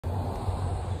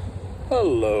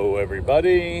Hello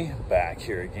everybody, back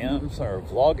here again for our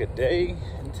vlog a day,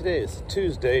 and today is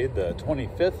Tuesday the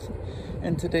 25th,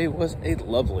 and today was a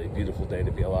lovely, beautiful day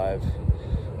to be alive.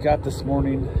 Got this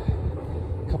morning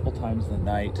a couple times in the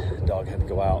night, dog had to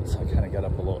go out, so I kind of got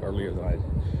up a little earlier than I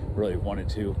really wanted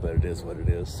to, but it is what it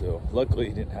is. So luckily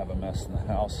he didn't have a mess in the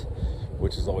house,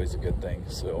 which is always a good thing.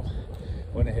 So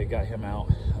went ahead, got him out,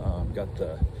 got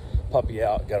the puppy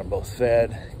out, got them both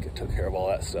fed, took care of all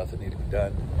that stuff that needed to be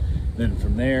done. Then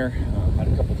from there, had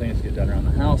a couple things to get done around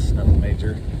the house, nothing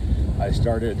major. I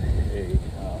started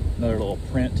another little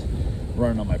print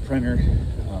running on my printer,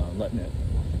 letting it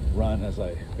run as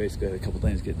I basically had a couple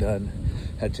things to get done.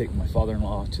 Had to take my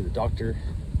father-in-law to the doctor,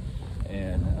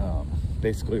 and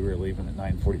basically we were leaving at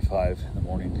 9:45 in the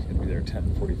morning, gonna be there at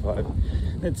 10:45.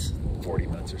 It's 40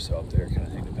 minutes or so up there, kind of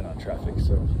thing, depending on traffic.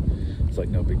 So it's like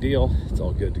no big deal, it's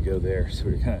all good to go there. So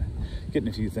we were kind of getting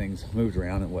a few things moved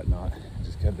around and whatnot,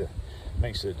 just kind of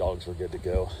make sure the dogs were good to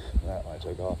go. That when I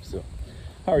took off. So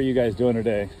how are you guys doing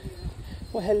today?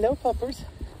 Well, hello puppers.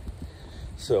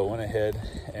 So went ahead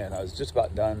and I was just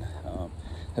about done.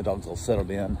 The dogs all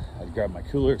settled in. I grabbed my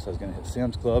cooler, so I was gonna hit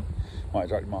Sam's Club. When I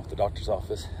dropped him off at the doctor's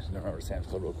office, I didn't remember Sam's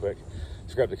Club real quick.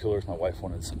 Just grabbed the coolers. My wife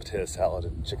wanted some potato salad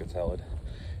and chicken salad,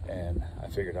 and I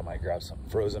figured I might grab something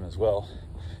frozen as well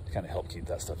to kind of help keep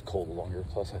that stuff cold longer.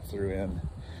 Plus I threw in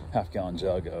half-gallon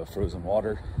jug of frozen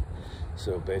water.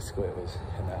 So basically it was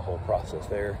in that whole process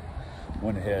there.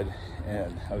 Went ahead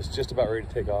and I was just about ready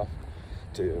to take off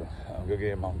to go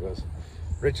get him. Mom goes,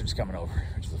 Richard's coming over,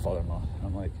 which is the father-in-law.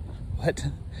 I'm like, what?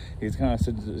 He's kind of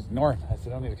said, ignore him. I said,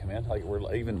 I don't need to come in. Like,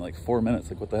 we're even like 4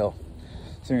 minutes. Like, what the hell?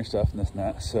 Senior stuff and this and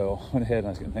that. So went ahead and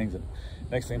I was getting things, and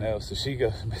next thing I know, so she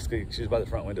goes, basically she's by the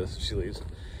front window, so she leaves.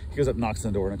 He goes up, knocks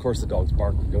on the door, and of course the dogs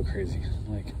bark and go crazy.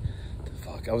 I'm like, what the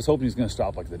fuck? I was hoping he was gonna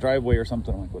stop like the driveway or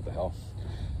something. I'm like, what the hell?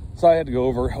 So I had to go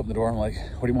over, open the door. I'm like,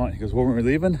 what do you want? He goes, well, when we're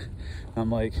leaving?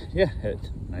 I'm like, yeah, at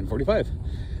 9:45.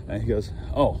 And he goes,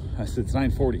 oh. I said, it's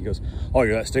 9:40. He goes, oh,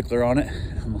 you're that stickler on it?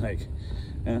 I'm like,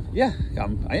 yeah,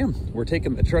 I am. We're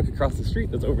taking the truck across the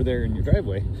street that's over there in your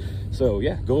driveway. So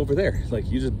yeah, go over there. Like,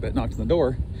 you just knocked on the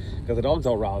door because the dog's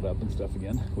all riled up and stuff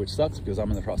again, which sucks because I'm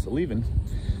in the process of leaving.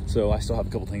 So I still have a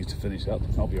couple things to finish up.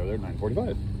 I'll be over there at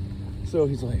 9:45. So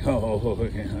he's like, oh,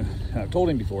 okay. I've told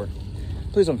him before,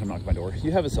 please don't come knock on my door.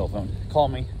 You have a cell phone. Call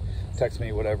me, text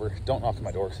me, whatever. Don't knock on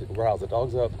my door. Rile the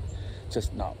dogs up.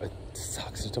 Just not, it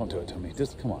sucks. Just don't do it to me.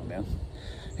 Just come on, man.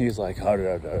 He's like,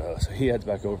 oh, so he heads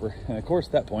back over. And of course,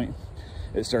 at that point,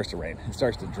 it starts to rain. It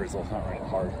starts to drizzle. It's not raining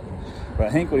hard. But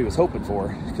I think what he was hoping for,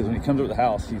 because when he comes over the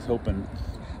house, he's hoping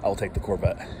I'll take the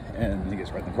Corvette. And he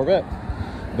gets right in the Corvette.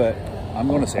 But I'm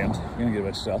going to Sam's. I'm going to get a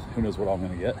bunch of stuff. Who knows what I'm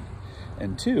going to get.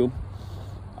 And two,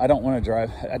 I don't want to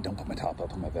drive. I don't put my top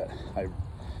up on my Vette.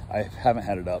 I haven't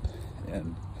had it up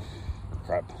in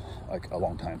crap, like a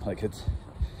long time. Like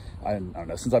I don't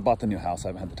know, since I bought the new house, I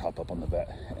haven't had the top up on the Vette,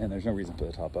 and there's no reason to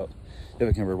put the top up. They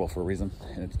have a convertible for a reason,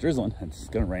 and it's drizzling, and it's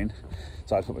gonna rain,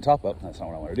 so I put my top up, and that's not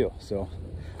what I want to do. So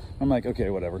I'm like, okay,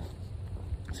 whatever.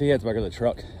 So he heads back to the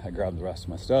truck. I grab the rest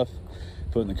of my stuff,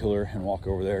 put it in the cooler, and walk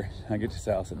over there. I get to his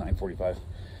house at 9:45.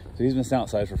 So he's been sitting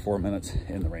outside for 4 minutes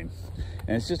in the rain,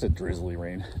 and it's just a drizzly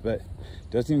rain, but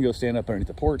doesn't even go stand up underneath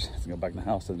the porch. Doesn't go back in the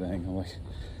house and everything. I'm like,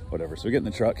 whatever. So we get in the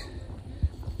truck,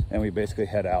 and we basically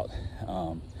head out.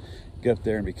 Get up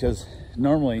there, and because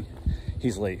normally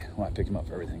he's late when I pick him up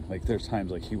for everything. Like, there's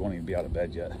times like he won't even be out of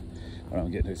bed yet when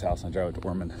I'm getting to his house and I drive it to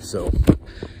Ormond. So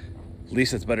at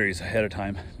least it's better he's ahead of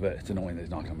time, but it's annoying that he's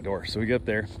knocking on my door. So we get up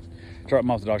there, drop him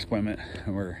off the doctor's appointment,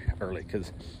 and we're early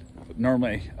because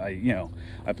normally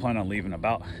I plan on leaving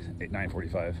about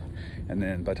 9:45, and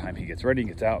then by the time he gets ready,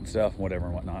 gets out and stuff, whatever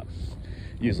and whatnot,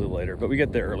 usually later. But we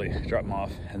get there early, drop him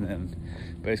off, and then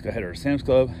basically head over to Sam's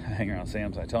Club. I hang around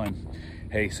Sam's. I tell him,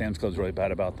 hey, Sam's Club's really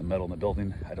bad about the metal in the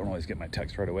building. I don't always get my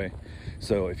text right away.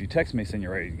 So if you text me saying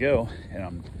you're ready to go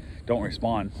and don't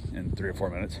respond in 3 or 4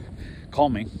 minutes, call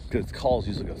me, because calls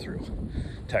usually go through.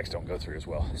 Texts don't go through as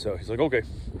well. So he's like, okay.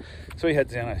 So he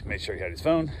heads in. I made sure he had his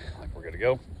phone. Like, we're good to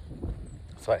go.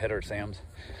 So I head over to Sam's,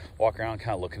 walk around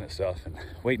kind of looking at stuff, and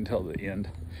wait until the end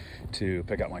to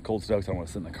pick out my cold stokes. I don't want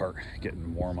to sit in the cart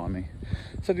getting warm on me.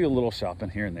 So I do a little shopping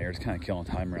here and there, just kind of killing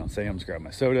time around Sam's. Grab my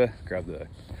soda, grab the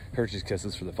Hershey's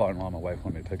Kisses for the father-in-law my wife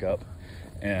wanted me to pick up,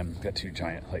 and got 2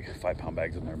 giant, like 5-pound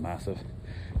bags in there, massive.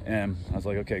 And I was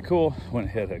like, okay, cool. Went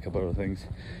ahead, had a couple other things,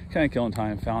 kind of killing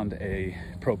time. Found a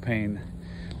propane,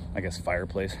 I guess,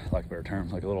 fireplace, like a better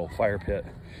term, like a little fire pit,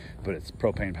 but it's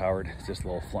propane powered. It's just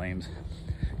little flames.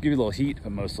 Give you a little heat,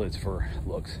 but mostly it's for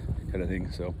looks kind of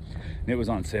thing. So, and it was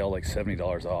on sale like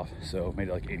 $70 off, so made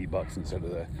it like 80 bucks instead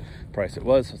of the price it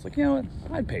was. So I was like, you know what,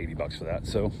 I'd pay 80 bucks for that.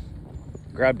 So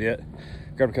grabbed a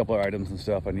couple of items and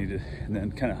stuff I needed, and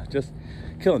then kind of just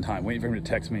killing time, waiting for him to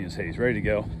text me and say he's ready to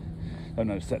go. I'm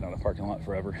not sitting on a parking lot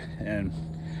forever, and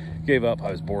gave up.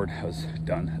 I was bored. I was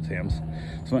done at Sam's.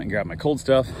 So I went and grabbed my cold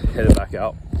stuff, headed back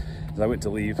out. As I went to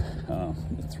leave,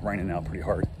 it's raining out pretty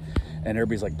hard, and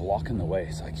everybody's like blocking the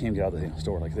way, so I can't get out of the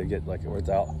store. Like they get like where it's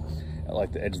out at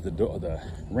like the edge of the door, the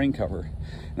rain cover,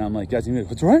 and I'm like, guys,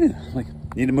 what's raining? I'm like,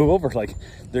 need to move over. Like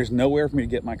there's nowhere for me to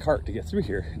get my cart to get through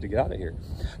here, to get out of here,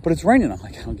 but it's raining. I'm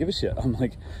like, I don't give a shit. I'm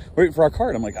like, waiting for our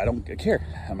cart. I'm like, I don't care.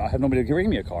 I have nobody to bring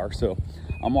me a car, so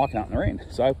I'm walking out in the rain.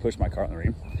 So I pushed my car in the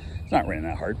rain. It's not raining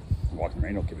that hard. I'm walking in the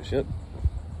rain, don't give a shit.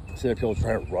 See there people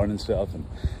trying to run and stuff, and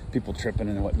people tripping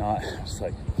and whatnot. I'm just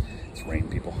like, it's rain,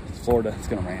 people. It's Florida. It's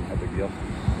gonna rain. No big deal.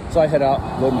 So I head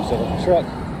out, load myself in the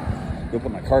truck, go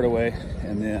put my cart away,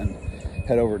 and then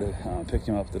head over to pick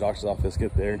him up at the doctor's office.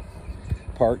 Get there,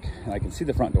 park, and I can see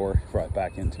the front door before I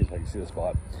back into, so I can see the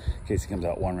spot in case he comes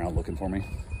out one round looking for me.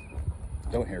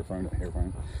 Don't hear from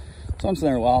him. So I'm sitting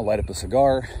there a while, light up a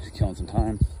cigar, killing some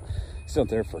time. Still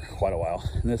there for quite a while.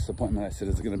 And this appointment, I said,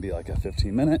 is it going to be like a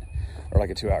 15-minute or like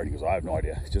a 2-hour? He goes, I have no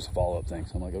idea. It's just a follow-up thing.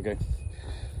 So I'm like, okay.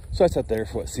 So I sat there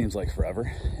for what seems like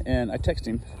forever, and I texted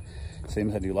him, same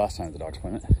as I do last time at the doctor's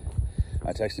appointment.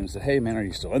 I texted him and said, hey man, are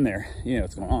you still in there? You know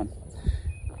what's going on.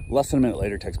 Less than a minute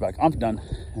later, text back, I'm done.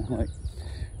 And I'm like,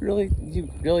 really? You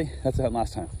really? That's what happened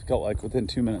last time. It felt like within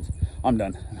 2 minutes, I'm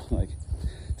done. And I'm like,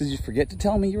 did you forget to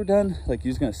tell me you were done? Like,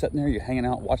 you're just gonna sit in there, you're hanging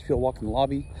out, watch people walk in the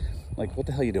lobby? Like, what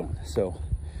the hell are you doing? So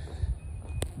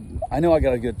I know I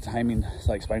got a good timing,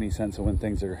 like spidey sense of when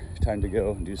things are time to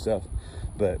go and do stuff,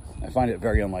 but I find it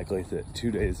very unlikely that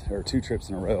 2 days or 2 trips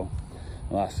in a row,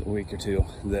 the last week or two,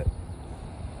 that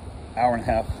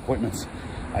hour-and-a-half appointments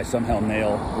I somehow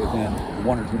nail within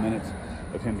 1 or 2 minutes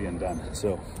of him being done.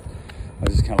 So I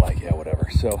was just kind of like, yeah, whatever.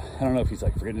 So I don't know if he's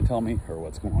like forgetting to tell me or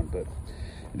what's going on, but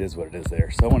it is what it is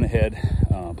there. So I went ahead,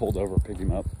 pulled over, picked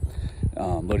him up,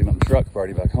 loaded him up in the truck, brought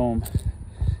him back home,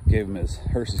 gave him his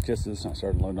Hershey's Kisses, and I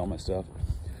started loading all my stuff,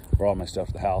 brought all my stuff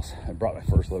to the house. I brought my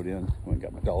first load in, went and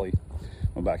got my dolly,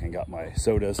 went back and got my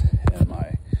sodas and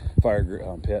my fire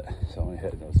pit. So I went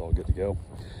ahead and it was all good to go.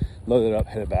 Loaded it up,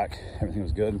 headed back, everything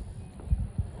was good.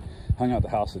 Hung out at the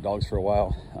house with the dogs for a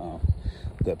while.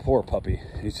 The poor puppy,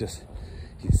 he's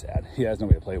sad. He has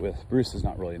nobody to play with. Bruce is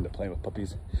not really into playing with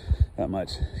puppies that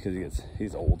much because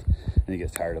he's old and he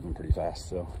gets tired of them pretty fast.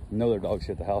 So no other dogs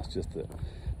here at the house, just the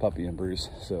puppy and Bruce.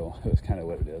 So it was kind of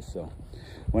what it is. So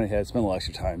went ahead, spent a little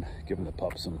extra time giving the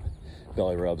pup some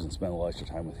belly rubs and spent a little extra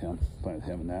time with him, playing with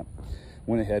him and that.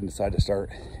 Went ahead and decided to start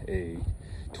a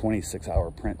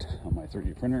 26-hour print on my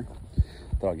 3D printer.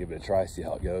 Thought I'd give it a try, see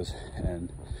how it goes,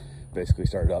 and basically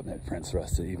started up and it prints the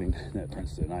rest of the evening and it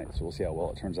prints tonight. So we'll see how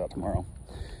well it turns out tomorrow,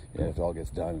 if it all gets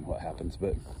done and what happens.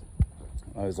 But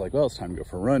I was like, well, it's time to go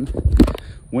for a run.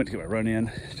 Went to get my run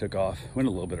in, took off, went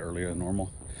a little bit earlier than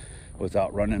normal, was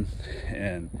out running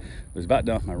and was about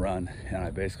done with my run. And I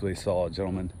basically saw a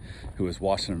gentleman who was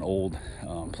washing an old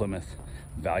Plymouth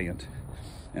Valiant.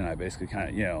 And I basically kind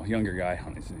of, younger guy, I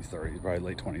don't know, he's in his 30s, probably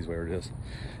late 20s, whatever it is.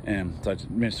 And so I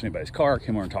mentioned to me about his car,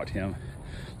 came over and talked to him,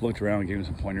 looked around and gave him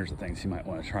some pointers of things he might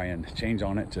want to try and change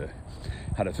on it, to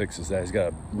how to fix this. He's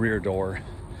got a rear door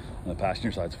on the passenger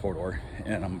side's 4-door,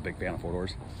 and I'm a big fan of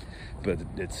 4-doors, but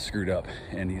it's screwed up.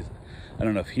 And I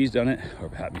don't know if he's done it or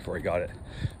happened before he got it,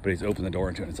 but he's opened the door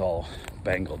into it and it's all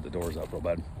bangled, the door's up real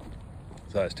bad.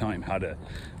 So I was telling him how to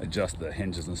adjust the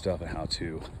hinges and stuff and how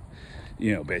to,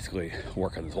 basically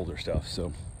work on this older stuff.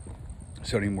 So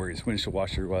showed him where his windshield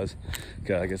washer was.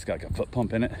 I guess it's got like a foot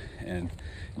pump in it and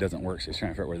it doesn't work. So he's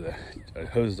trying to figure out where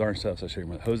the hoses are and stuff. So I showed him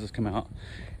where the hoses come out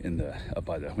up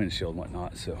by the windshield and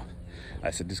whatnot. So I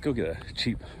said, just go get a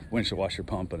cheap windshield washer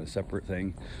pump and a separate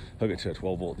thing, hook it to a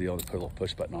 12-volt deal and put a little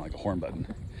push button on, like a horn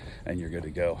button, and you're good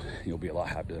to go. You'll be a lot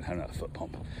happier than having a foot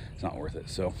pump. It's not worth it.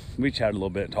 So we chatted a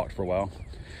little bit and talked for a while.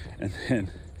 And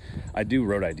then I do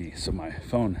road ID. So my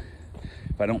phone,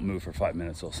 if I don't move for 5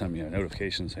 minutes, it'll send me a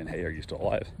notification saying, hey, are you still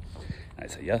alive? And I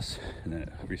say yes, and then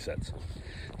it resets.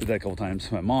 Did that a couple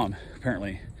times. My mom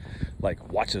apparently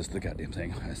watches the goddamn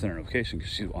thing. I sent her a notification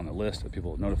because she's on the list of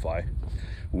people to notify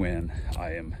when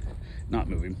I am not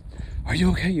moving. Are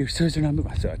you okay? You're seriously not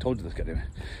moving? I said, I told you this goddamn.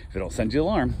 If it don't send you an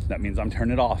alarm, that means I'm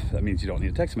turning it off. That means you don't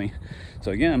need to text me.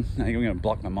 So again, I'm gonna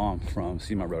block my mom from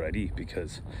seeing my road ID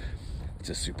because it's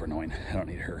just super annoying. I don't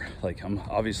need her.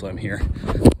 I'm here.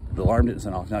 The alarm didn't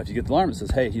send off. Now, if you get the alarm that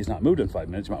says, hey, he's not moved in 5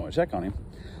 minutes, you might want to check on him.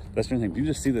 That's the thing. If you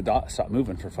just see the dot stop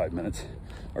moving for 5 minutes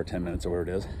or 10 minutes or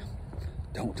whatever it is,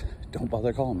 don't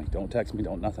bother calling me. Don't text me.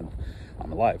 Don't nothing.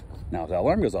 I'm alive. Now, if that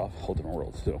alarm goes off, whole different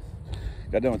world. So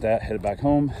got done with that, headed back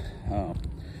home,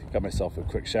 got myself a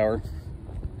quick shower,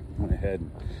 went ahead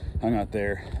and hung out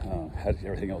there.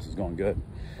 Everything else was going good.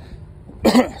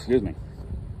 Excuse me.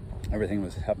 Everything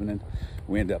was happening.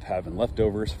 We ended up having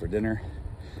leftovers for dinner.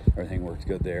 Everything worked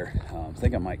good there. I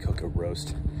think I might cook a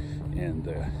roast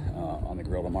on the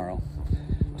grill tomorrow.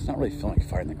 It's not really feeling like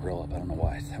firing the grill up. I don't know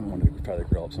why. I haven't wanted to fire the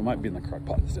grill up, so it might be in the crock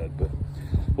pot instead, but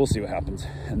we'll see what happens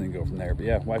and then go from there. But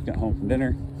yeah, wife got home from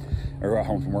dinner, or got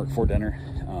home from work for dinner.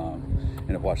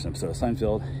 Ended up watching an episode of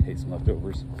Seinfeld, ate some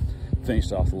leftovers,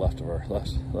 finished off the left of our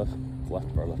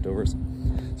leftovers.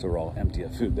 So we're all empty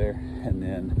of food there, and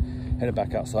then headed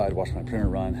back outside, watched my printer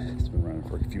run. It's been running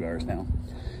for a few hours now.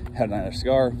 Had another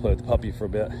cigar, played with the puppy for a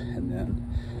bit, and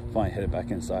then finally headed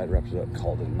back inside, wrapped it up, and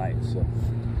called it a night. So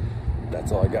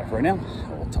that's all I got for right now.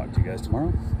 I will talk to you guys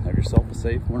tomorrow. Have yourself a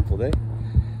safe, wonderful day.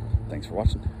 Thanks for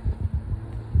watching.